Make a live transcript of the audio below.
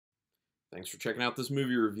Thanks for checking out this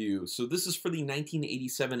movie review. So this is for the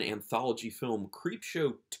 1987 anthology film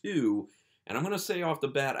Creepshow 2, and I'm going to say off the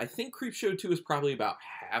bat, I think Creepshow 2 is probably about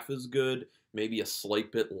half as good, maybe a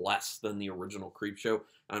slight bit less than the original Creepshow.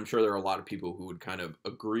 I'm sure there are a lot of people who would kind of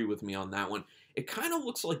agree with me on that one. It kind of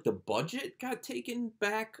looks like the budget got taken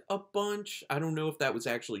back a bunch. I don't know if that was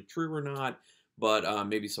actually true or not, but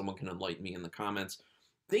maybe someone can enlighten me in the comments.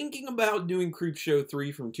 Thinking about doing Creepshow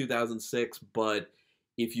 3 from 2006, but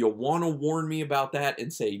if you want to warn me about that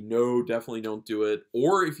and say, no, definitely don't do it,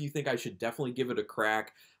 or if you think I should definitely give it a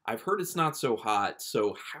crack, I've heard it's not so hot,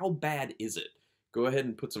 so how bad is it? Go ahead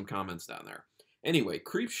and put some comments down there. Anyway,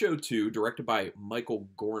 Creepshow 2, directed by Michael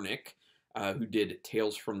Gornick, who did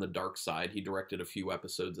Tales from the Dark Side. He directed a few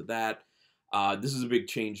episodes of that. This is a big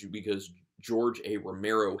change because George A.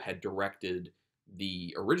 Romero had directed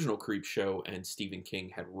the original Creepshow, and Stephen King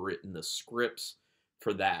had written the scripts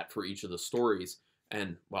for that, for each of the stories.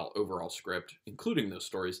 And, well, overall script, including those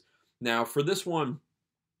stories. Now, for this one,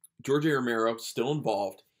 George A. Romero, still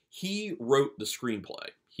involved. He wrote the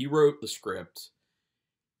screenplay. He wrote the script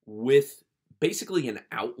with basically an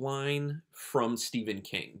outline from Stephen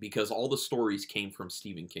King, because all the stories came from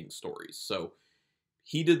Stephen King's stories. So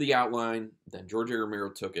he did the outline, then George A. Romero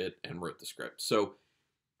took it and wrote the script. So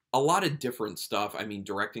a lot of different stuff. I mean,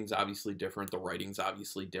 directing's obviously different. The writing's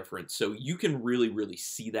obviously different. So you can really, really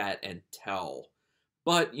see that and tell.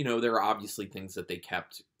 But, you know, there are obviously things that they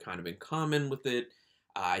kept kind of in common with it.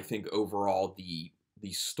 I think overall the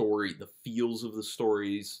story, the feels of the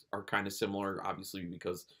stories are kind of similar, obviously,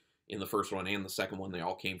 because in the first one and the second one, they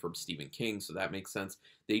all came from Stephen King, so that makes sense.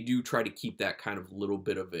 They do try to keep that kind of little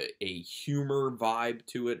bit of a humor vibe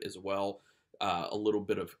to it as well, a little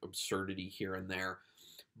bit of absurdity here and there.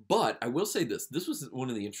 But I will say this was one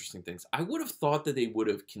of the interesting things. I would have thought that they would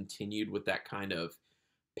have continued with that kind of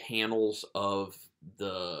panels of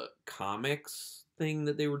the comics thing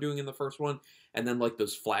that they were doing in the first one, and then like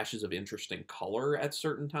those flashes of interesting color at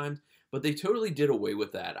certain times, but they totally did away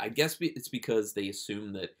with that. I guess it's because they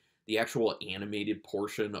assumed that the actual animated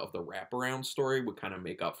portion of the wraparound story would kind of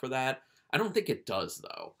make up for that. I don't think it does,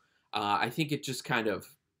 though. I think it just kind of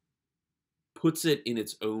puts it in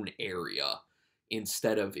its own area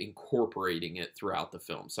instead of incorporating it throughout the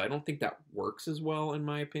film. So I don't think that works as well, in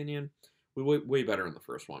my opinion. Way better in the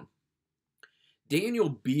first one. Daniel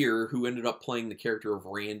Beer, who ended up playing the character of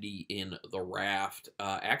Randy in The Raft,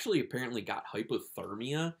 actually apparently got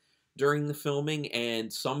hypothermia during the filming,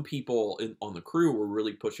 and some people on the crew were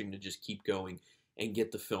really pushing to just keep going and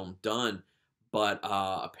get the film done. But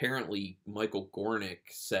apparently Michael Gornick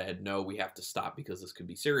said, no, we have to stop because this could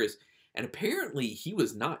be serious. And apparently he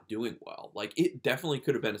was not doing well. Like, it definitely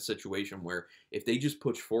could have been a situation where if they just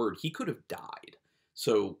pushed forward, he could have died.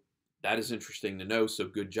 So that is interesting to know. So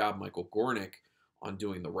good job, Michael Gornick, on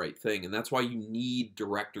doing the right thing. And that's why you need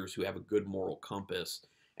directors who have a good moral compass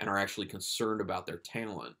and are actually concerned about their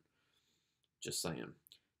talent. Just saying.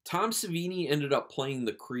 Tom Savini ended up playing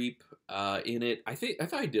the creep in it. I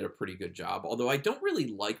thought he did a pretty good job, although I don't really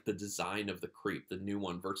like the design of the creep, the new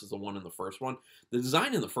one versus the one in the first one. The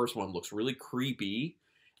design in the first one looks really creepy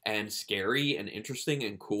and scary and interesting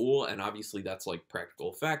and cool, and obviously that's like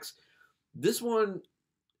practical effects. This one,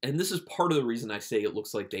 and this is part of the reason I say it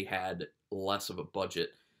looks like they had less of a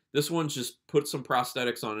budget. This one's just put some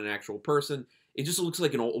prosthetics on an actual person. It just looks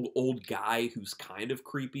like an old guy who's kind of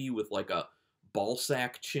creepy with like a ball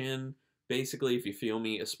sack chin, basically, if you feel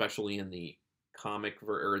me, especially in the comic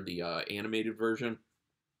or the animated version.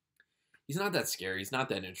 He's not that scary. He's not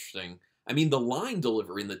that interesting. I mean, the line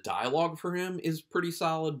delivery and the dialogue for him is pretty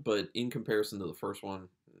solid, but in comparison to the first one,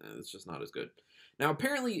 it's just not as good. Now,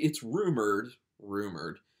 apparently, it's rumored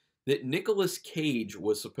that Nicolas Cage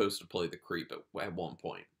was supposed to play the creep at one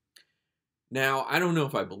point. Now, I don't know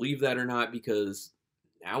if I believe that or not, because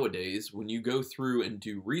nowadays, when you go through and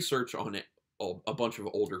do research on it, a bunch of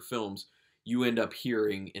older films, you end up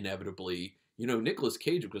hearing inevitably, you know, Nicolas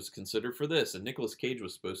Cage was considered for this, and Nicolas Cage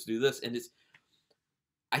was supposed to do this, and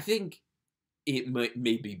I think it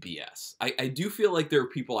may be BS. I do feel like there are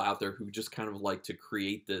people out there who just kind of like to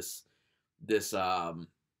create this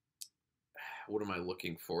what am I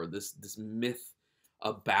looking for? This myth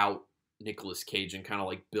about Nicolas Cage and kind of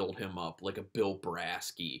like build him up like a Bill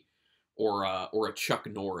Brasky or a Chuck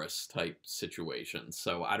Norris type situation.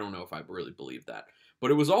 So I don't know if I really believe that.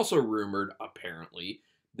 But it was also rumored, apparently,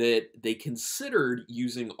 that they considered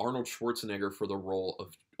using Arnold Schwarzenegger for the role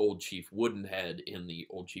of Old Chief Woodenhead in the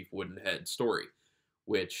Old Chief Woodenhead story,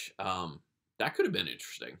 which that could have been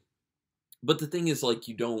interesting. But the thing is, like,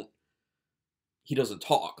 he doesn't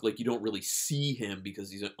talk. Like, you don't really see him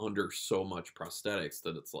because he's under so much prosthetics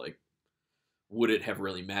that it's like, would it have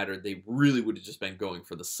really mattered? They really would have just been going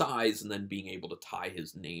for the size and then being able to tie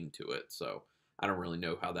his name to it. So I don't really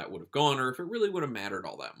know how that would have gone or if it really would have mattered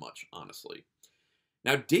all that much, honestly.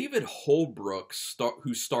 Now, David Holbrook,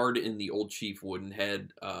 who starred in the Old Chief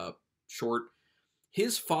Woodenhead short,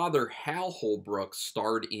 his father, Hal Holbrook,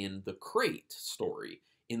 starred in the Crate story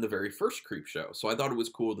in the very first Creepshow. So I thought it was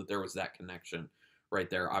cool that there was that connection right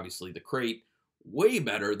there. Obviously, the Crate, way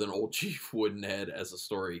better than Old Chief Woodenhead as a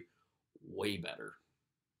story. Way better.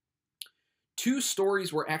 2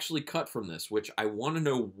 stories were actually cut from this, which I want to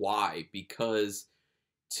know why, because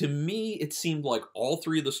to me, it seemed like all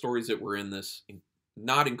 3 of the stories that were in this,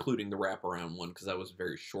 not including the wraparound one, because that was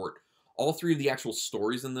very short, all 3 of the actual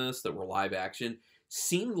stories in this that were live action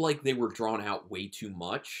seemed like they were drawn out way too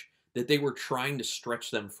much, that they were trying to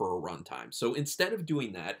stretch them for a runtime. So instead of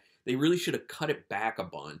doing that, they really should have cut it back a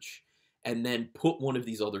bunch and then put one of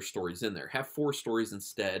these other stories in there. Have 4 stories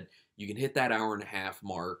instead. You can hit that hour-and-a-half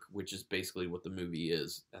mark, which is basically what the movie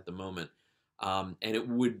is at the moment. And it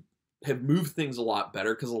would have moved things a lot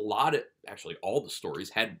better, because actually all the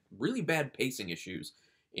stories had really bad pacing issues,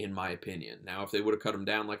 in my opinion. Now, if they would have cut them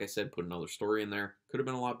down, like I said, put another story in there, could have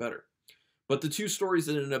been a lot better. But the 2 stories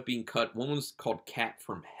that ended up being cut, one was called Cat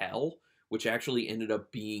from Hell, which actually ended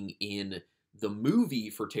up being in the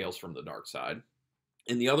movie for Tales from the Dark Side.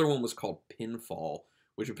 And the other one was called Pinfall,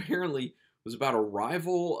 which apparently was about a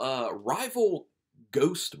rival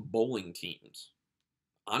ghost bowling teams.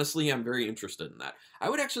 Honestly, I'm very interested in that. I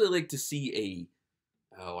would actually like to see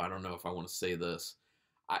I don't know if I want to say this.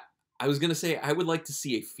 I was going to say I would like to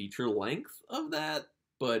see a feature length of that,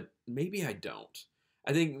 but maybe I don't.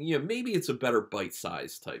 I think, maybe it's a better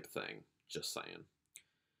bite-size type thing. Just saying.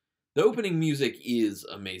 The opening music is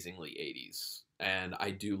amazingly 80s, and I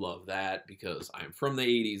do love that because I'm from the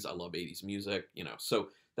 80s. I love 80s music, so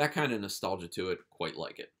that kind of nostalgia to it, quite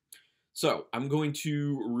like it. So I'm going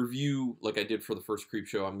to review, like I did for the first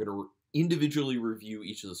Creepshow, I'm going to individually review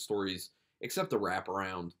each of the stories, except the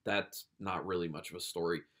wraparound. That's not really much of a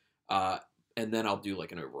story. And then I'll do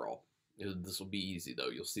like an overall. This will be easy, though.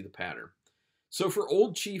 You'll see the pattern. So for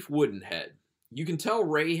Old Chief Woodenhead, you can tell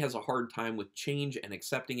Ray has a hard time with change and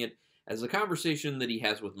accepting it, as the conversation that he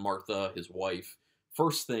has with Martha, his wife,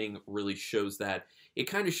 first thing really shows that. It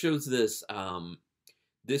kind of shows this,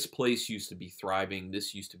 this place used to be thriving,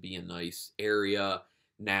 this used to be a nice area,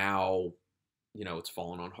 now, it's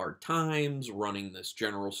fallen on hard times, running this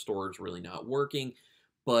general store is really not working,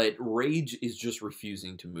 but Rage is just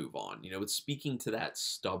refusing to move on. It's speaking to that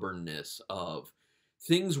stubbornness of,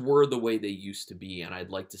 things were the way they used to be, and I'd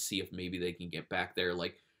like to see if maybe they can get back there,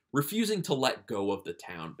 like refusing to let go of the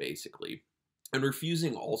town, basically, and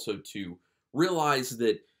refusing also to realize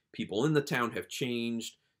that people in the town have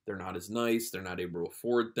changed, they're not as nice, they're not able to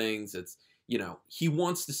afford things, it's, he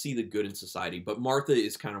wants to see the good in society, but Martha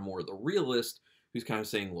is kind of more the realist, who's kind of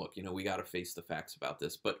saying, look, we got to face the facts about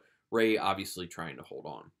this, but Ray obviously trying to hold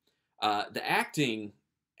on. The acting,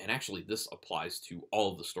 and actually this applies to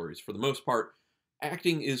all of the stories for the most part,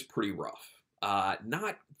 acting is pretty rough.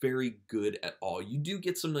 Not very good at all. You do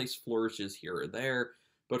get some nice flourishes here or there,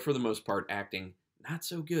 but for the most part, acting not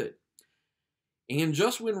so good. And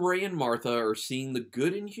just when Ray and Martha are seeing the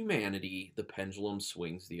good in humanity, the pendulum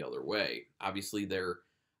swings the other way. Obviously, their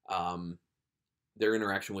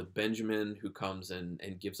interaction with Benjamin, who comes and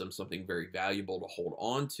gives them something very valuable to hold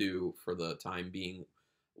on to for the time being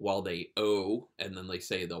while they owe, and then they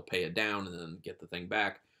say they'll pay it down and then get the thing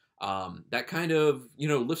back. That kind of,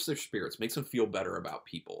 lifts their spirits, makes them feel better about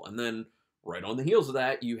people. And then right on the heels of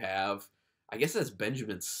that, you have, I guess that's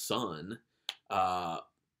Benjamin's son,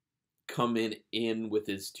 come in with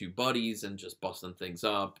his 2 buddies and just busting things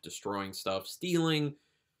up, destroying stuff, stealing.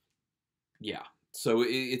 Yeah. So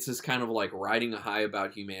it's this kind of like riding a high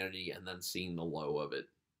about humanity and then seeing the low of it,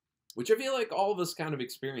 which I feel like all of us kind of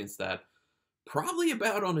experience that probably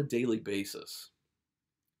about on a daily basis.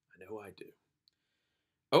 I know I do.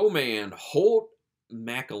 Oh man, Holt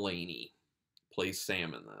McElhaney plays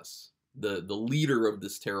Sam in this. The leader of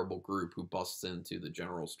this terrible group who busts into the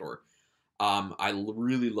general store. I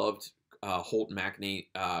really loved Holt McElhaney.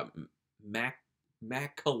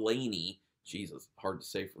 Jesus, hard to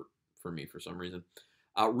say for me for some reason.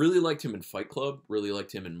 Really liked him in Fight Club. Really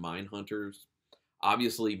liked him in Mindhunters.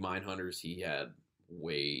 Obviously, Mindhunters, he had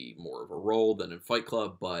way more of a role than in Fight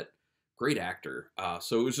Club, but great actor.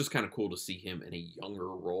 So it was just kind of cool to see him in a younger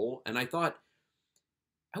role. And I thought,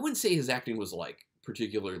 I wouldn't say his acting was like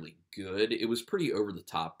particularly good. It was pretty over the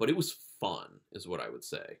top, but it was fun, is what I would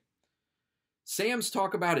say. Sam's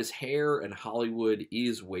talk about his hair and Hollywood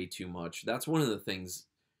is way too much. That's one of the things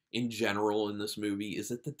in general in this movie, is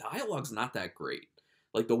that the dialogue's not that great.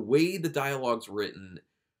 Like, the way the dialogue's written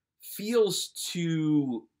feels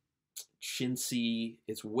too chintzy.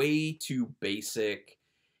 It's way too basic.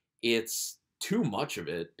 It's too much of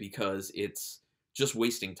it because it's just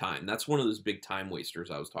wasting time. That's one of those big time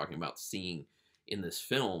wasters I was talking about seeing in this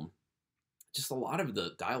film. Just a lot of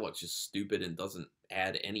the dialogue's just stupid and doesn't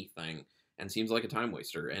add anything and seems like a time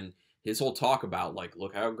waster. And his whole talk about, like,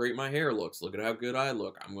 look how great my hair looks, look at how good I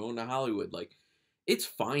look, I'm going to Hollywood, like, it's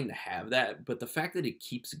fine to have that, but the fact that it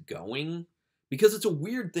keeps going, because it's a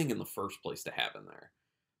weird thing in the first place to have in there,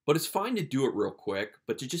 but it's fine to do it real quick,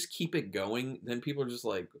 but to just keep it going, then people are just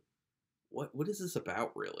like, what is this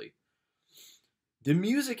about, really? The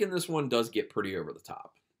music in this one does get pretty over the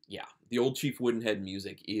top. Yeah, the old Chief Woodenhead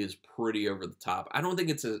music is pretty over the top. I don't think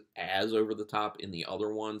it's as over the top in the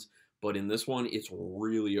other ones, but in this one, it's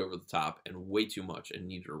really over the top and way too much and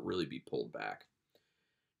needs to really be pulled back.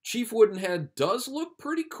 Chief Woodenhead does look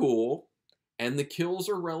pretty cool, and the kills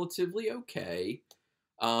are relatively okay.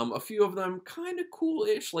 A few of them kind of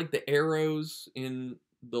cool-ish, like the arrows in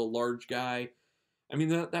the large guy. I mean,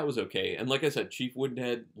 that was okay. And like I said, Chief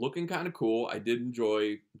Woodenhead looking kind of cool. I did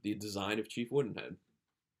enjoy the design of Chief Woodenhead.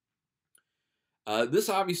 This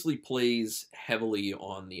obviously plays heavily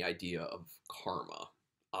on the idea of karma,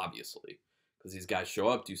 obviously. Because these guys show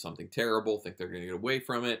up, do something terrible, think they're going to get away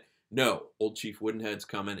from it. No, old Chief Woodenhead's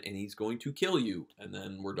coming, and he's going to kill you. And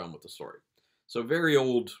then we're done with the story. So very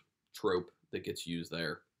old trope that gets used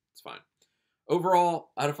there. It's fine.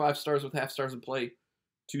 Overall, out of 5 stars with half stars in play,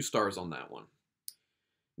 2 stars on that one.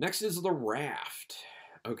 Next is the raft.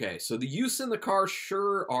 Okay, so the youths in the car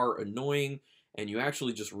sure are annoying, and you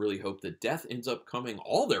actually just really hope that death ends up coming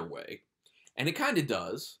all their way. And it kind of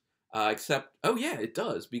does, except, oh yeah, it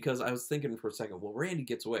does, because I was thinking for a second, well, Randy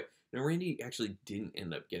gets away. No, Randy actually didn't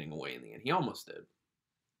end up getting away in the end. He almost did.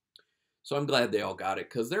 So I'm glad they all got it,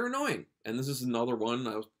 because they're annoying. And this is another one,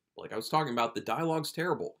 I was talking about, the dialogue's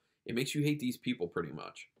terrible. It makes you hate these people pretty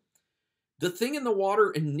much. The thing in the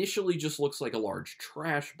water initially just looks like a large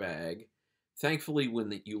trash bag. Thankfully,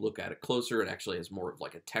 when you look at it closer, it actually has more of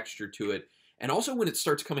like a texture to it. And also when it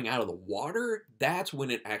starts coming out of the water, that's when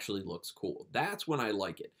it actually looks cool. That's when I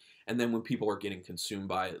like it. And then when people are getting consumed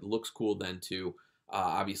by it, it looks cool then too.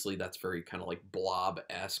 Obviously, that's very kind of like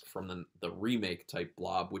Blob-esque from the remake type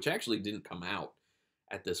Blob, which actually didn't come out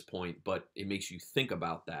at this point, but it makes you think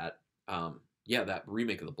about that. Yeah, that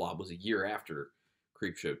remake of the Blob was a year after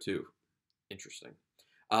Creepshow 2. Interesting.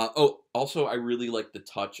 Oh, also, I really like the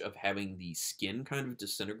touch of having the skin kind of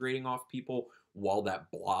disintegrating off people while that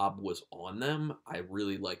blob was on them. I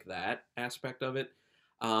really like that aspect of it.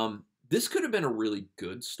 This could have been a really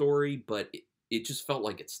good story, but it just felt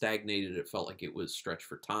like it stagnated. It felt like it was stretched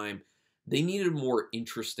for time. They needed more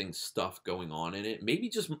interesting stuff going on in it. Maybe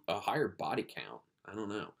just a higher body count. I don't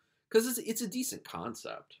know. Because it's a decent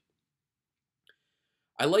concept.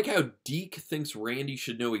 I like how Deke thinks Randy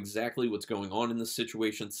should know exactly what's going on in this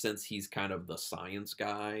situation since he's kind of the science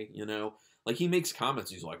guy, you know? Like, he makes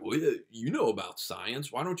comments. He's like, well, you know about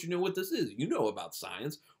science. Why don't you know what this is? You know about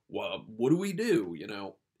science. Well, what do we do, you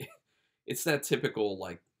know? It's that typical,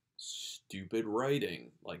 like, stupid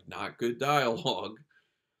writing. Like, not good dialogue.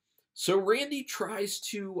 So Randy tries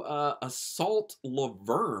to assault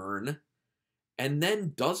Laverne and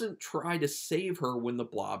then doesn't try to save her when the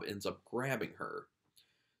blob ends up grabbing her.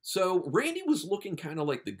 So Randy was looking kind of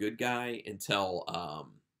like the good guy until,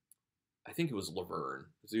 I think it was Laverne.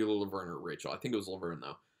 It was either Laverne or Rachel. I think it was Laverne,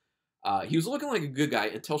 though. He was looking like a good guy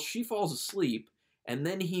until she falls asleep, and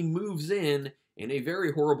then he moves in a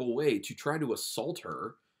very horrible way to try to assault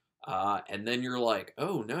her. And then you're like,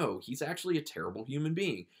 oh no, he's actually a terrible human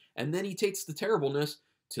being. And then he takes the terribleness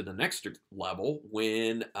to the next level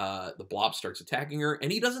when the blob starts attacking her,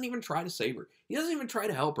 and he doesn't even try to save her. He doesn't even try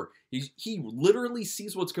to help her. He literally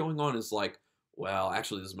sees what's going on and is like, well,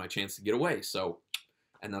 actually, this is my chance to get away. So,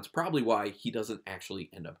 and that's probably why he doesn't actually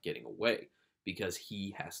end up getting away, because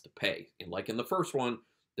he has to pay. And like in the first one,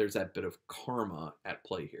 there's that bit of karma at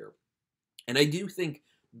play here. And I do think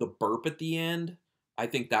the burp at the end, I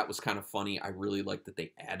think that was kind of funny. I really like that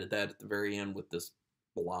they added that at the very end with this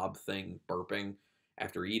blob thing burping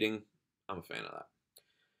after eating. I'm a fan of that.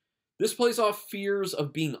 This plays off fears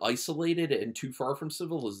of being isolated and too far from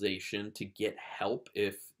civilization to get help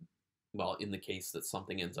if, well, in the case that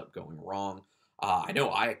something ends up going wrong. I know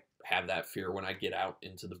I have that fear when I get out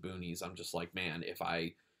into the boonies. I'm just like, man, if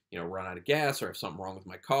I, run out of gas or have something wrong with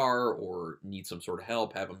my car or need some sort of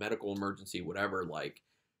help, have a medical emergency, whatever, like,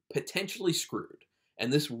 potentially screwed.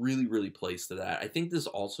 And this really, really plays to that. I think this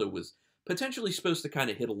also was potentially supposed to kind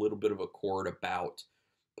of hit a little bit of a chord about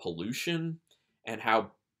pollution and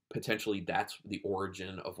how potentially that's the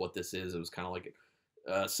origin of what this is. It was kind of like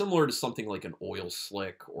similar to something like an oil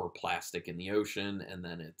slick or plastic in the ocean, and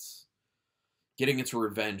then it's getting its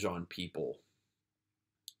revenge on people.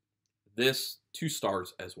 This, 2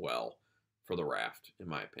 stars as well for The Raft, in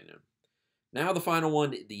my opinion. Now the final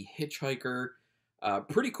one, The Hitchhiker.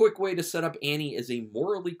 Pretty quick way to set up Annie as a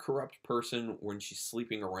morally corrupt person when she's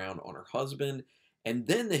sleeping around on her husband. And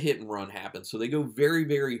then the hit and run happens. So they go very,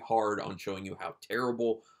 very hard on showing you how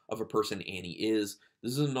terrible of a person Annie is.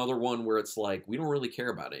 This is another one where it's like, we don't really care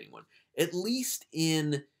about anyone. At least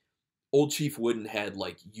in Old Chief Woodenhead,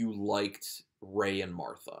 like, you liked Ray and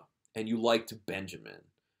Martha. And you liked Benjamin.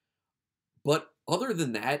 But other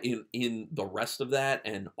than that, in the rest of that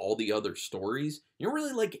and all the other stories, you don't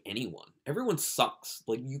really like anyone. Everyone sucks.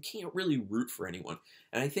 Like, you can't really root for anyone.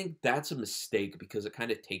 And I think that's a mistake because it kind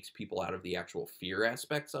of takes people out of the actual fear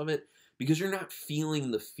aspects of it. Because you're not feeling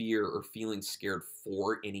the fear or feeling scared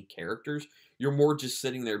for any characters. You're more just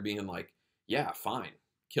sitting there being like, yeah, fine.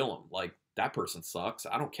 Kill them. Like, that person sucks.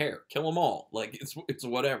 I don't care. Kill them all. Like, it's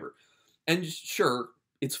whatever. And sure,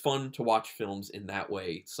 it's fun to watch films in that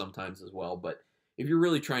way sometimes as well, but if you're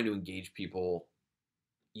really trying to engage people,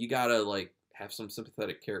 you gotta, like, have some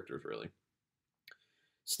sympathetic characters, really.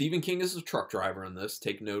 Stephen King is a truck driver in this.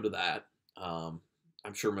 Take note of that.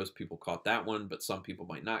 I'm sure most people caught that one, but some people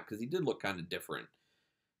might not, because he did look kind of different.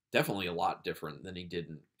 Definitely a lot different than he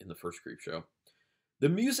did in the first Creepshow. The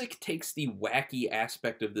music takes the wacky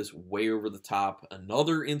aspect of this way over the top.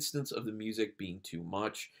 Another instance of the music being too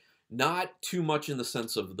much. Not too much in the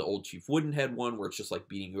sense of the Old Chief Woodenhead one, where it's just like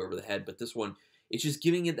beating you over the head, but this one, it's just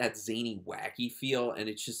giving it that zany, wacky feel, and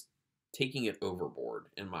it's just taking it overboard,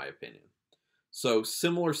 in my opinion. So,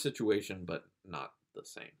 similar situation, but not the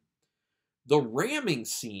same. The ramming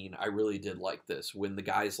scene, I really did like this, when the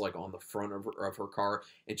guy's like on the front of her car,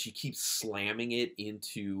 and she keeps slamming it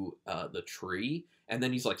into the tree, and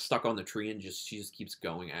then he's like stuck on the tree, and she just keeps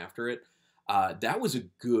going after it. That was a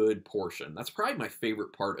good portion. That's probably my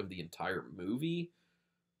favorite part of the entire movie,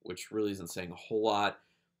 which really isn't saying a whole lot,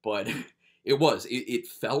 but it was. It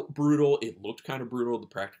felt brutal. It looked kind of brutal. The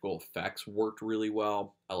practical effects worked really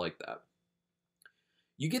well. I like that.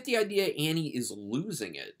 You get the idea Annie is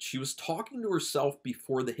losing it. She was talking to herself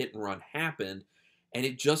before the hit and run happened, and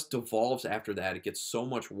it just devolves after that. It gets so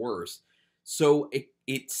much worse. So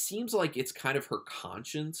it seems like it's kind of her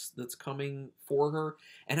conscience that's coming for her.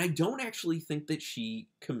 And I don't actually think that she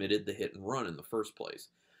committed the hit and run in the first place.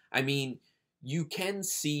 I mean, you can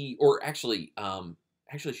see, or actually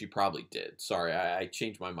she probably did. Sorry, I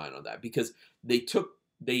changed my mind on that, because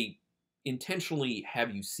they intentionally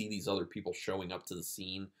have you see these other people showing up to the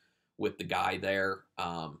scene with the guy there.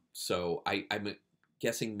 So I'm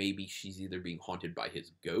guessing maybe she's either being haunted by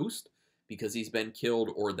his ghost because he's been killed,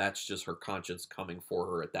 or that's just her conscience coming for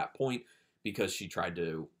her at that point because she tried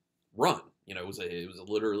to run. You know, it was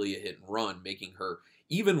literally a hit and run, making her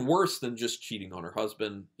even worse than just cheating on her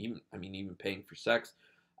husband. Even paying for sex,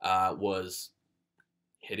 was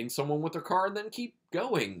hitting someone with her car and then keep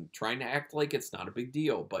going, trying to act like it's not a big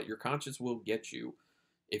deal. But your conscience will get you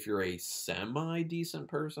if you're a semi-decent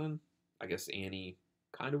person. I guess Annie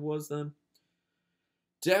kind of was then.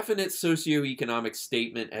 Definite socioeconomic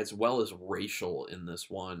statement as well as racial in this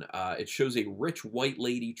one. It shows a rich white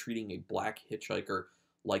lady treating a black hitchhiker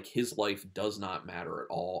like his life does not matter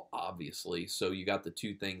at all, obviously. So you got the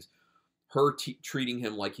two things. Her treating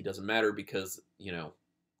him like he doesn't matter because, you know,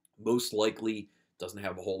 most likely doesn't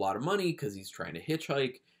have a whole lot of money because he's trying to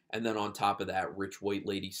hitchhike. And then on top of that, rich white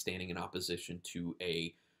lady standing in opposition to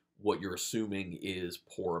what you're assuming is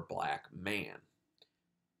poor black man.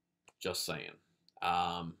 Just saying.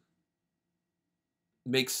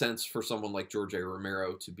 Makes sense for someone like George A.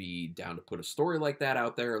 Romero to be down to put a story like that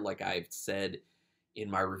out there. Like I've said in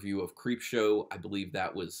my review of Creepshow, I believe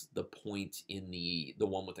that was the point in the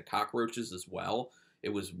one with the cockroaches as well. It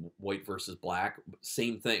was white versus black.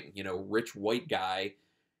 Same thing, you know, rich white guy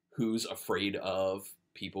who's afraid of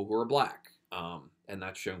people who are black. And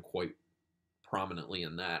that's shown quite prominently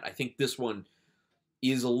in that. I think this one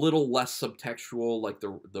is a little less subtextual like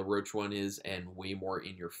the Roach one is, and way more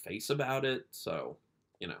in your face about it. So,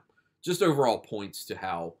 you know, just overall points to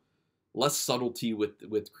how less subtlety with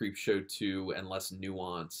Creepshow 2 and less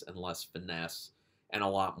nuance and less finesse and a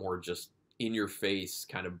lot more just in your face,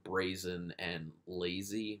 kind of brazen and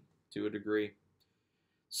lazy to a degree.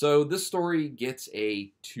 So this story gets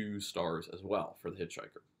a 2 stars as well for The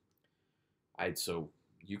Hitchhiker. So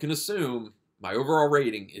you can assume my overall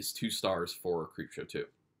rating is 2 stars for Creepshow 2.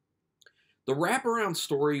 The wraparound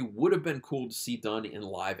story would have been cool to see done in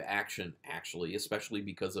live action, actually, especially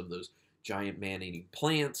because of those giant man-eating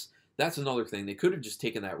plants. That's another thing. They could have just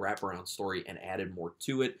taken that wraparound story and added more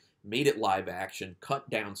to it, made it live action, cut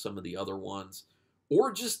down some of the other ones,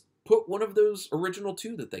 or just put one of those original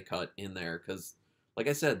 2 that they cut in there, because, like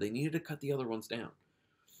I said, they needed to cut the other ones down.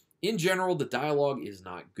 In general, the dialogue is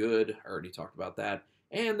not good. I already talked about that.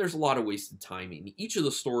 And there's a lot of wasted time in each of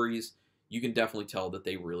the stories. You can definitely tell that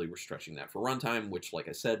they really were stretching that for runtime, which, like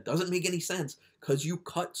I said, doesn't make any sense because you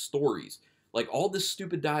cut stories. Like, all this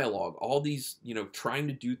stupid dialogue, all these, trying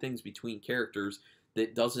to do things between characters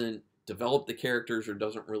that doesn't develop the characters or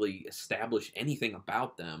doesn't really establish anything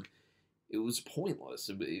about them, it was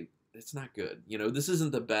pointless. It's not good. This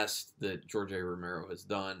isn't the best that George A. Romero has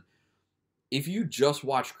done. If you just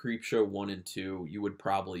watch Creepshow 1 and 2, you would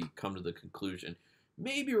probably come to the conclusion,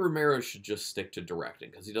 maybe Romero should just stick to directing,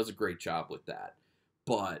 because he does a great job with that.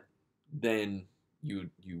 But then you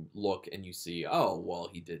look and you see, oh, well,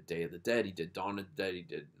 he did Day of the Dead, he did Dawn of the Dead, he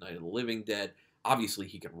did Night of the Living Dead. Obviously,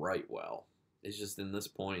 he can write well. It's just at this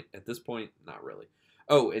point, not really.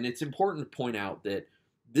 Oh, and it's important to point out that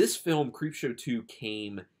this film, Creepshow 2,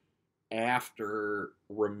 came after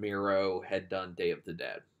Romero had done Day of the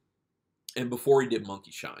Dead. And before he did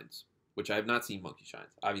Monkey Shines, which I have not seen Monkey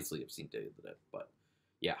Shines. Obviously, I've seen Day of the Dead, but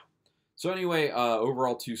yeah. So anyway,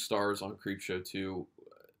 overall 2 stars on Creepshow 2.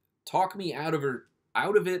 Talk me out of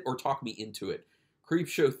it or talk me into it.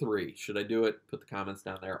 Creepshow 3, should I do it? Put the comments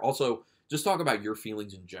down there. Also, just talk about your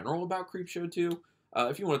feelings in general about Creepshow 2.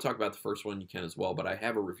 If you want to talk about the first one, you can as well, but I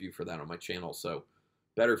have a review for that on my channel, so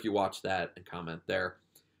better if you watch that and comment there.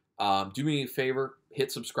 Do me a favor,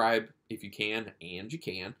 hit subscribe if you can, and you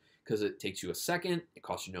can, because it takes you a second, it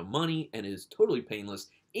costs you no money, and is totally painless,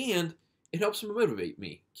 and it helps motivate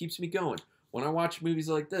me, keeps me going. When I watch movies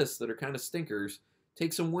like this that are kind of stinkers,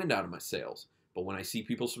 take some wind out of my sails. But when I see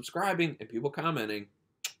people subscribing and people commenting,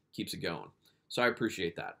 keeps it going. So I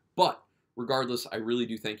appreciate that. But regardless, I really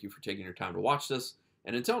do thank you for taking your time to watch this,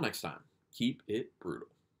 and until next time, keep it brutal.